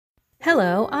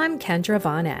Hello, I'm Kendra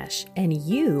Von Esch, and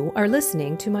you are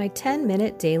listening to my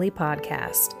 10-minute daily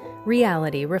podcast,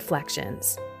 Reality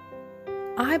Reflections.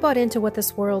 I bought into what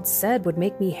this world said would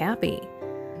make me happy.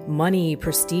 Money,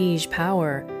 prestige,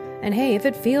 power. And hey, if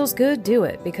it feels good, do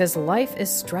it, because life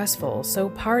is stressful, so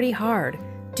party hard.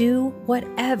 Do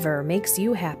whatever makes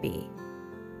you happy.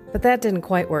 But that didn't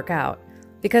quite work out,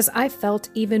 because I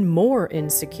felt even more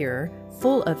insecure,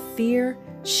 full of fear,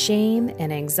 shame,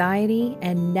 and anxiety,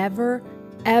 and never,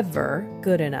 ever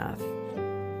good enough.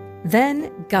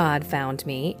 Then God found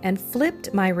me and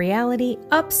flipped my reality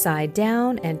upside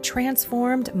down and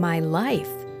transformed my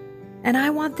life. And I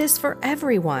want this for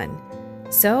everyone.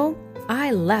 So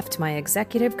I left my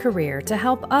executive career to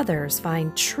help others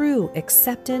find true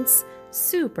acceptance,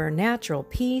 supernatural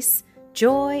peace,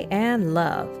 joy, and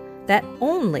love that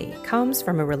only comes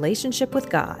from a relationship with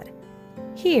God.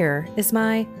 Here is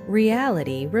my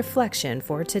reality reflection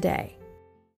for today.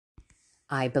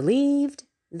 I believed,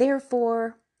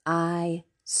 therefore I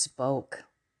spoke.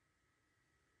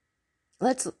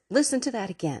 Let's listen to that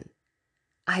again.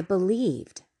 I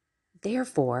believed,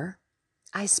 therefore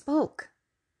I spoke.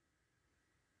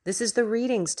 This is the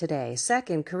readings today,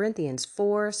 2 Corinthians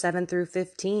 4, 7 through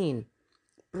 15.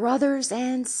 Brothers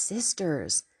and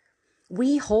sisters,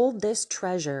 we hold this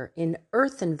treasure in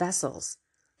earthen vessels,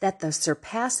 that the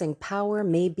surpassing power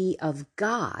may be of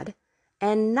God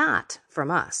and not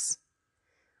from us.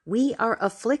 We are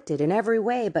afflicted in every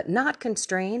way, but not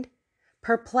constrained,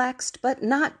 perplexed, but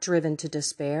not driven to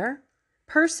despair,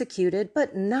 persecuted,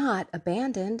 but not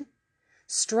abandoned,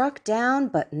 struck down,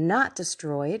 but not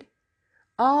destroyed,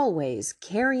 always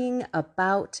carrying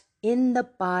about in the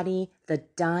body the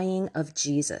dying of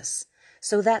Jesus,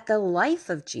 so that the life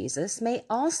of Jesus may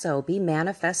also be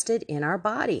manifested in our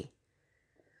body.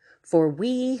 For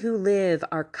we who live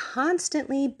are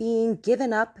constantly being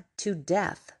given up to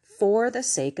death for the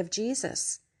sake of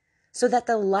Jesus, so that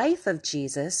the life of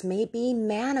Jesus may be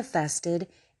manifested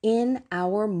in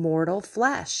our mortal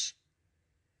flesh.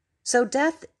 So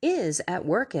death is at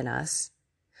work in us,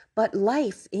 but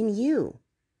life in you.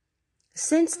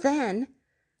 Since then,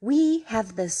 we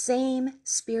have the same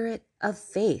spirit of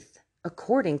faith,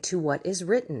 according to what is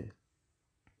written.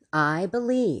 I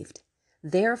believed,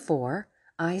 therefore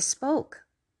I spoke.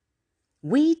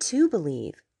 We too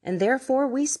believe, and therefore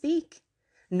we speak,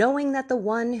 knowing that the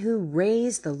one who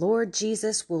raised the Lord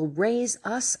Jesus will raise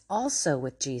us also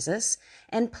with Jesus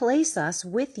and place us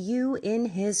with you in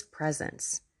his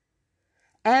presence.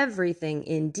 Everything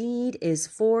indeed is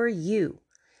for you,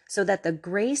 so that the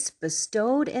grace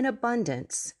bestowed in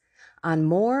abundance on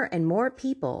more and more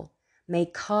people may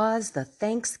cause the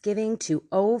thanksgiving to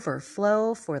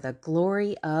overflow for the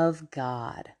glory of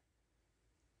God.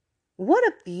 What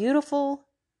a beautiful,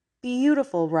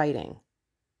 beautiful writing.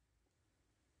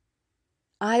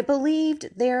 I believed,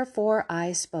 therefore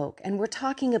I spoke. And we're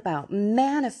talking about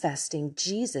manifesting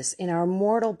Jesus in our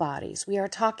mortal bodies. We are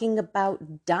talking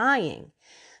about dying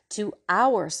to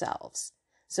ourselves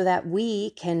so that we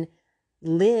can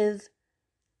live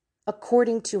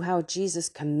according to how Jesus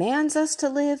commands us to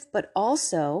live, but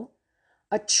also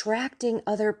attracting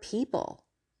other people.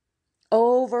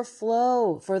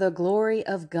 Overflow for the glory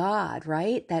of God,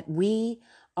 right? That we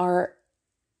are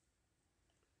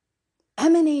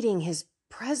emanating his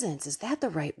presence. Is that the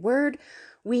right word?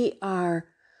 We are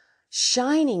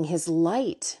shining his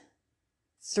light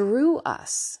through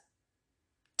us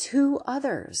to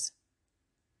others.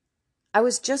 I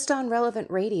was just on Relevant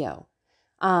Radio.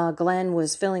 Glenn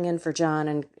was filling in for John,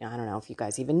 and I don't know if you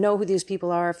guys even know who these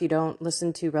people are. If you don't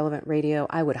listen to Relevant Radio,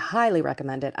 I would highly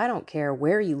recommend it. I don't care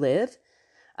where you live.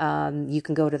 You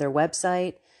can go to their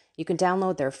website. You can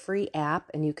download their free app,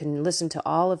 and you can listen to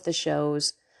all of the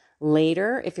shows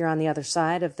later if you're on the other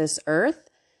side of this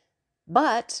earth.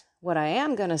 But what I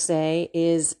am going to say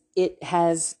is it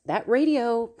has that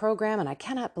radio program, and I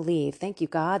cannot believe, thank you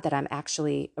God, that I'm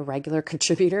actually a regular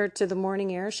contributor to the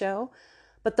Morning Air show.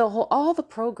 But all the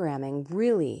programming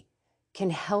really can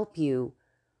help you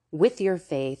with your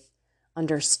faith,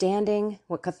 understanding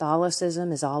what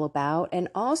Catholicism is all about, and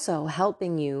also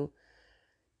helping you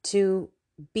to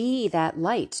be that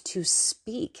light, to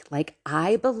speak like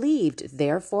I believed,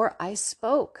 therefore I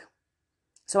spoke.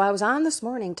 So I was on this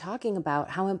morning talking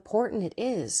about how important it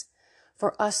is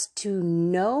for us to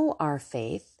know our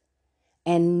faith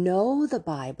and know the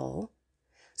Bible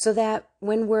so that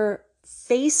when we're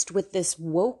faced with this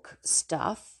woke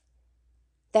stuff,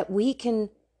 that we can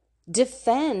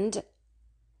defend,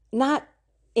 not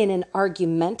in an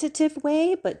argumentative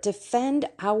way, but defend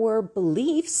our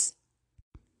beliefs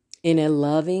in a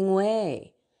loving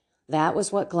way. That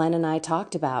was what Glenn and I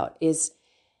talked about, is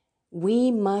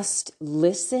we must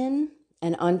listen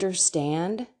and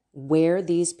understand where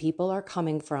these people are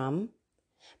coming from,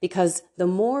 because the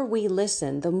more we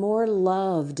listen, the more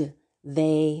loved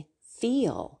they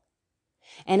feel.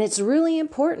 And it's really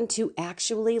important to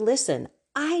actually listen.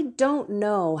 I don't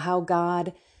know how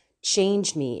God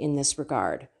changed me in this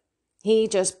regard. He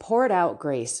just poured out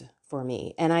grace for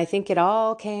me. And I think it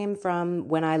all came from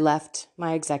when I left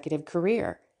my executive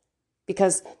career.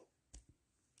 Because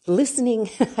listening,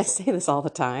 I say this all the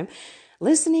time,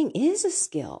 listening is a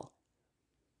skill.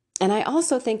 And I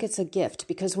also think it's a gift,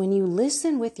 because when you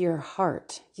listen with your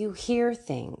heart, you hear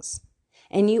things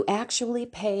and you actually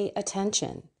pay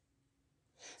attention.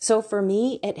 So for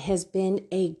me, it has been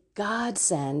a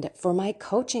godsend for my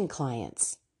coaching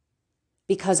clients,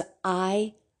 because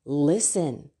I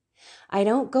listen. I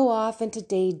don't go off into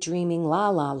daydreaming la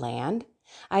la land.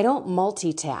 I don't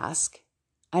multitask.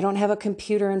 I don't have a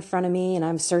computer in front of me and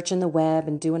I'm searching the web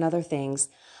and doing other things.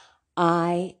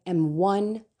 I am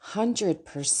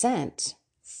 100%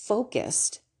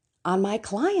 focused on my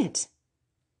client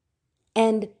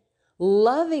and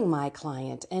loving my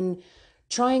client and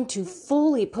trying to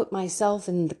fully put myself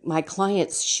in my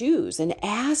client's shoes and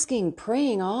asking,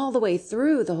 praying all the way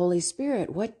through the Holy Spirit,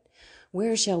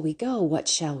 where shall we go? What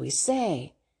shall we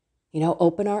say?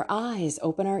 Open our eyes,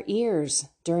 open our ears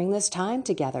during this time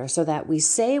together so that we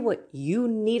say what you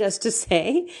need us to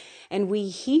say and we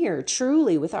hear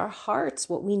truly with our hearts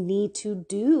what we need to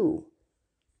do.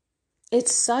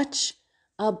 It's such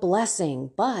a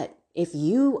blessing. But if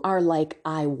you are like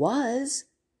I was,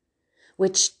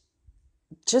 which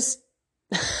just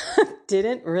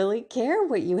didn't really care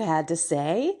what you had to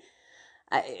say,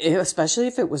 especially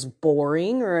if it was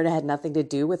boring or it had nothing to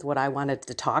do with what I wanted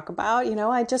to talk about,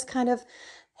 I just kind of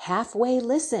halfway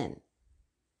listen.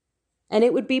 And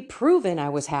it would be proven I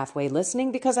was halfway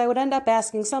listening because I would end up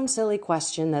asking some silly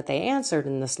question that they answered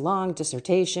in this long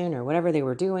dissertation or whatever they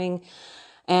were doing.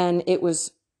 And it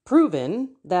was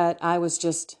proven that I was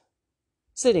just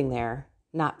sitting there,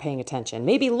 not paying attention,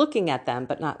 maybe looking at them,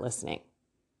 but not listening.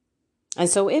 And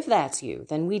so if that's you,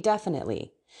 then we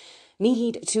definitely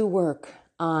need to work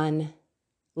on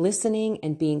listening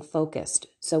and being focused.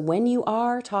 So when you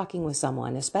are talking with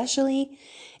someone, especially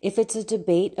if it's a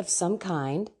debate of some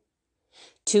kind,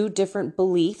 two different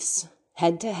beliefs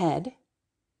head to head,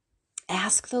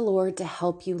 ask the Lord to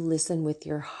help you listen with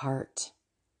your heart.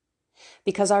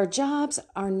 Because our jobs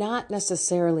are not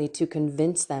necessarily to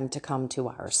convince them to come to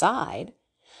our side.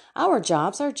 Our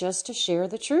jobs are just to share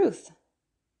the truth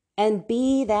and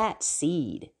be that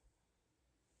seed.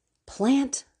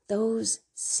 Plant those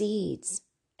seeds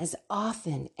as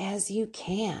often as you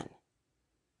can.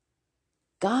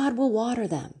 God will water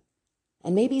them,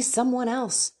 and maybe someone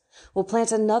else will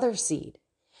plant another seed,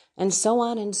 and so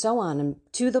on, and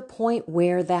to the point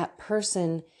where that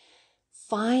person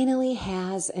finally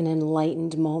has an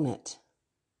enlightened moment.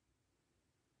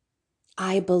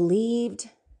 I believed,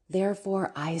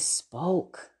 therefore I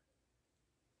spoke.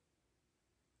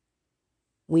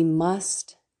 We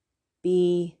must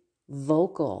be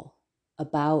vocal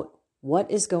about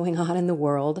what is going on in the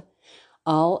world,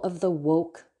 all of the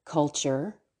woke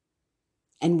culture,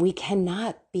 and we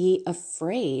cannot be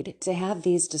afraid to have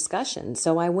these discussions.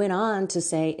 So I went on to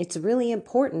say it's really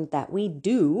important that we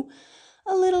do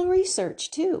a little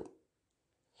research too.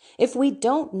 If we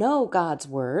don't know God's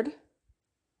word,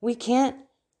 we can't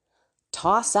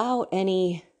toss out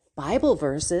any Bible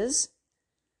verses.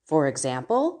 For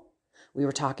example, we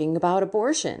were talking about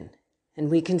abortion, and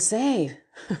we can say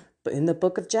in the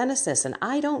book of Genesis, and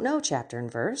I don't know chapter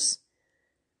and verse.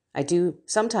 I do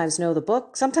sometimes know the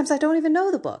book. Sometimes I don't even know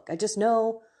the book. I just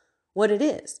know what it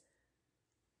is.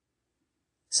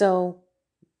 So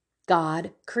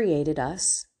God created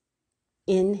us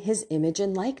in his image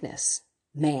and likeness,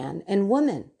 man and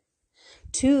woman,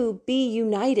 to be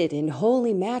united in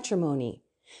holy matrimony,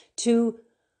 to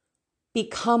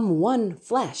become one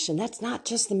flesh. And that's not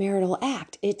just the marital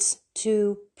act. It's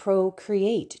to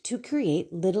procreate, to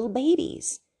create little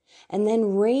babies, and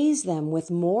then raise them with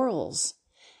morals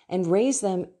and raise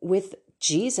them with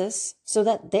Jesus so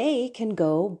that they can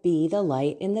go be the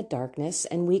light in the darkness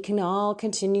and we can all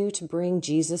continue to bring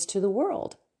Jesus to the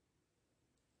world.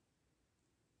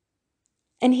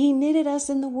 And he knitted us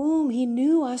in the womb. He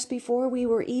knew us before we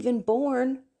were even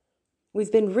born.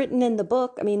 We've been written in the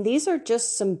book. I mean, these are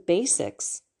just some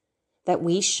basics that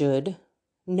we should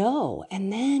know.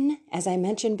 And then, as I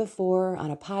mentioned before on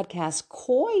a podcast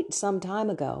quite some time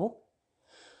ago,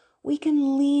 we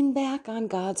can lean back on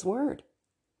God's word.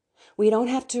 We don't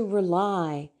have to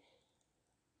rely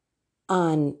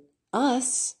on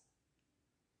us.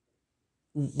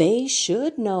 They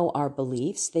should know our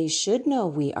beliefs. They should know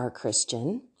we are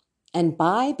Christian. And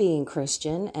by being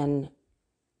Christian, and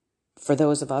for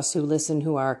those of us who listen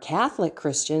who are Catholic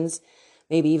Christians,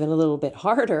 maybe even a little bit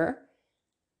harder,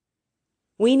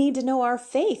 we need to know our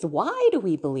faith. Why do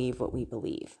we believe what we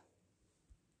believe?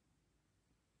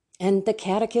 And the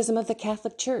Catechism of the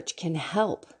Catholic Church can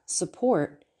help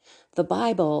support the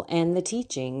Bible and the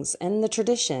teachings and the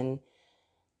tradition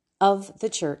of the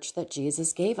church that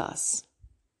Jesus gave us.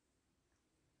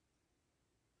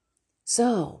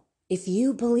 So, if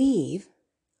you believe,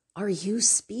 are you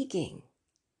speaking?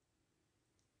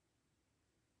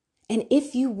 And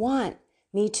if you want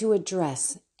me to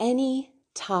address any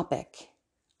topic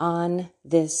on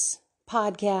this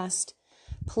podcast,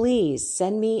 please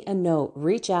send me a note.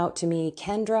 Reach out to me,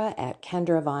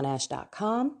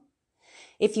 Kendra@KendraVonEsch.com.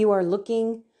 If you are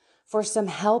looking for some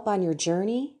help on your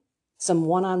journey, some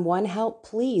one-on-one help,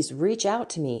 please reach out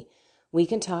to me. We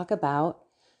can talk about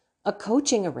a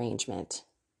coaching arrangement.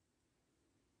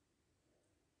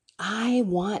 I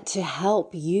want to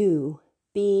help you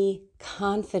be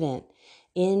confident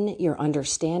in your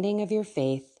understanding of your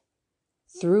faith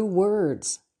through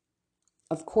words.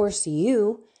 Of course,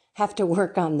 you have to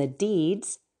work on the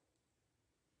deeds,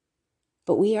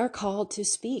 but we are called to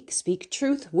speak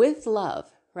truth with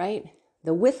love, right?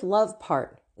 The with love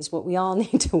part is what we all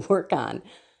need to work on,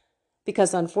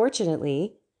 because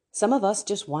unfortunately, some of us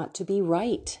just want to be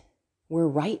right. We're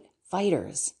right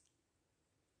fighters.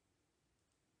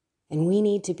 And we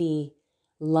need to be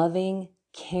loving,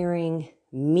 caring,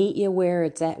 meet you where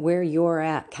it's at, where you're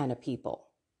at kind of people.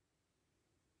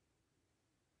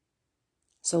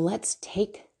 So let's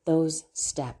take those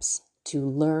steps to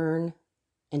learn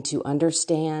and to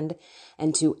understand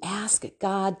and to ask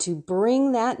God to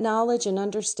bring that knowledge and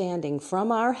understanding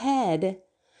from our head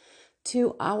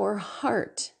to our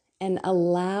heart and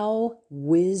allow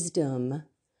wisdom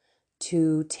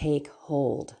to take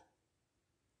hold.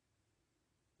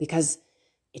 Because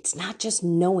it's not just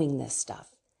knowing this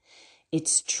stuff.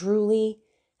 It's truly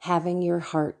having your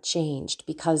heart changed,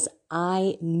 because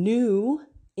I knew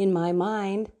in my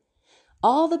mind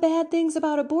all the bad things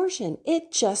about abortion.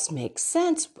 It just makes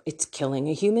sense. It's killing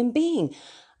a human being.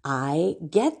 I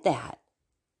get that.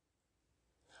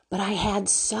 But I had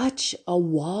such a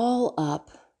wall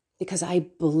up because I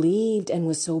believed and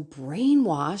was so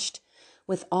brainwashed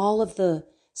with all of the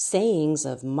sayings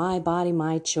of my body,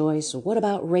 my choice. What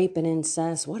about rape and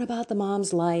incest? What about the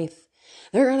mom's life?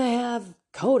 They're going to have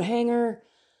coat hanger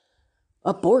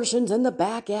abortions in the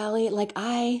back alley. Like,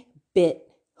 I bit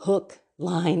hook,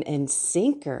 line, and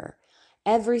sinker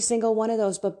every single one of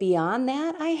those. But beyond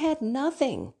that, I had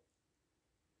nothing.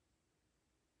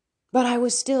 But I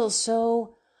was still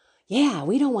so, yeah,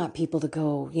 we don't want people to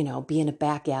go, be in a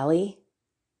back alley.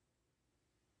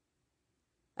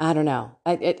 I don't know.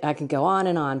 I can go on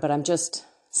and on, but I'm just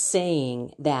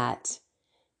saying that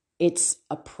it's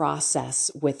a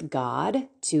process with God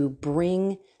to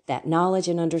bring that knowledge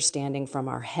and understanding from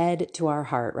our head to our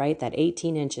heart, right? That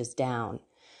 18 inches down.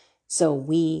 So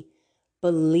we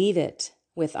believe it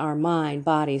with our mind,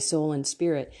 body, soul, and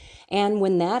spirit. And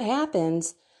when that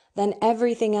happens, then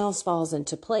everything else falls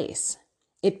into place.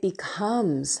 It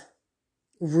becomes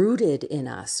rooted in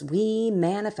us. We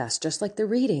manifest, just like the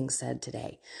reading said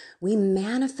today, we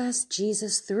manifest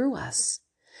Jesus through us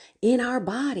in our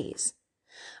bodies.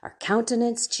 Our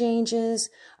countenance changes,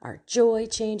 our joy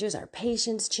changes, our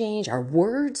patience change, our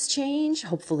words change,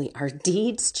 hopefully our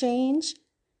deeds change.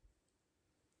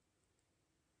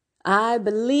 I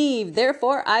believe,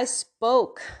 therefore I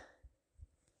spoke.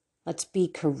 Let's be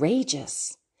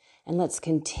courageous and let's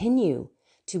continue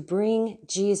to bring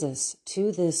Jesus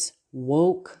to this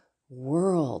woke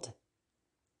world.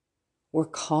 We're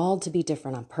called to be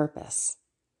different on purpose.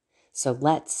 So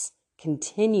let's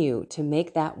continue to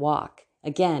make that walk.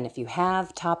 Again, if you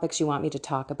have topics you want me to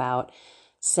talk about,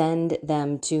 send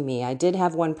them to me. I did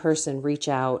have one person reach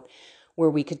out where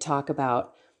we could talk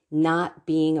about not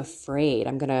being afraid.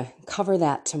 I'm going to cover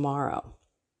that tomorrow.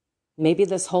 Maybe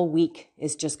this whole week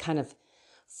is just kind of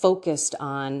focused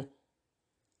on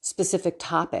specific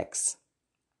topics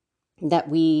that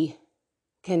we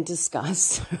can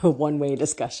discuss. A one-way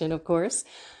discussion, of course,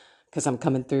 because I'm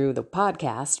coming through the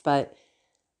podcast, but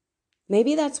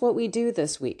maybe that's what we do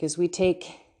this week is we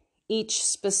take each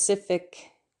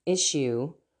specific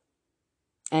issue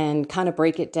and kind of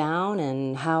break it down,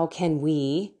 and how can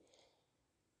we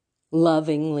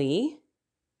lovingly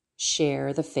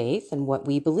share the faith and what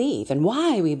we believe and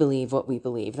why we believe what we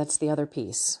believe. That's the other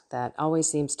piece that always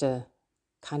seems to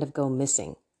kind of go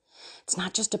missing. It's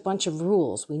not just a bunch of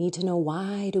rules. We need to know,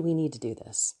 why do we need to do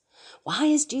this? Why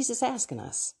is Jesus asking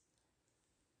us?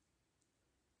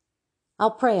 I'll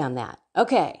pray on that.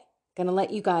 Okay, gonna let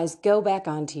you guys go back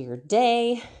onto your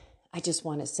day. I just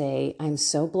want to say I'm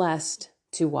so blessed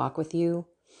to walk with you.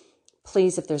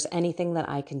 Please, if there's anything that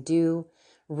I can do,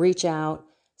 reach out,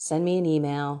 send me an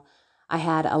email. I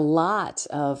had a lot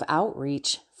of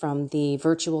outreach from the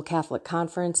virtual Catholic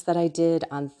conference that I did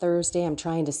on Thursday. I'm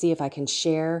trying to see if I can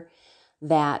share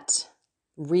that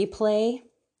replay.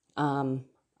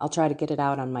 I'll try to get it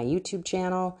out on my YouTube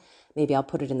channel. Maybe I'll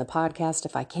put it in the podcast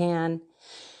if I can.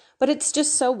 But it's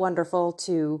just so wonderful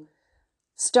to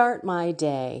start my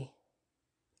day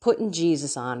putting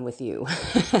Jesus on with you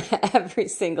every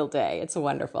single day. It's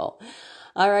wonderful.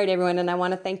 All right, everyone. And I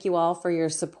want to thank you all for your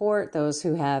support. Those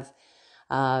who have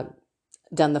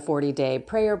done the 40-day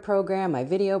prayer program, my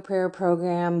video prayer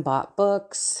program, bought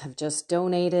books, have just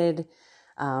donated.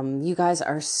 You guys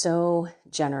are so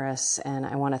generous, and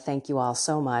I want to thank you all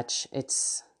so much.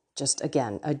 It's just,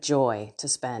 again, a joy to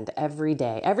spend every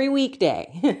day, every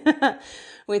weekday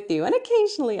with you, and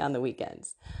occasionally on the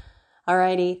weekends.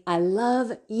 Alrighty, I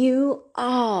love you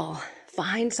all.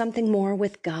 Find something more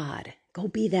with God. Go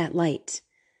be that light,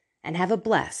 and have a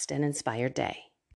blessed and inspired day.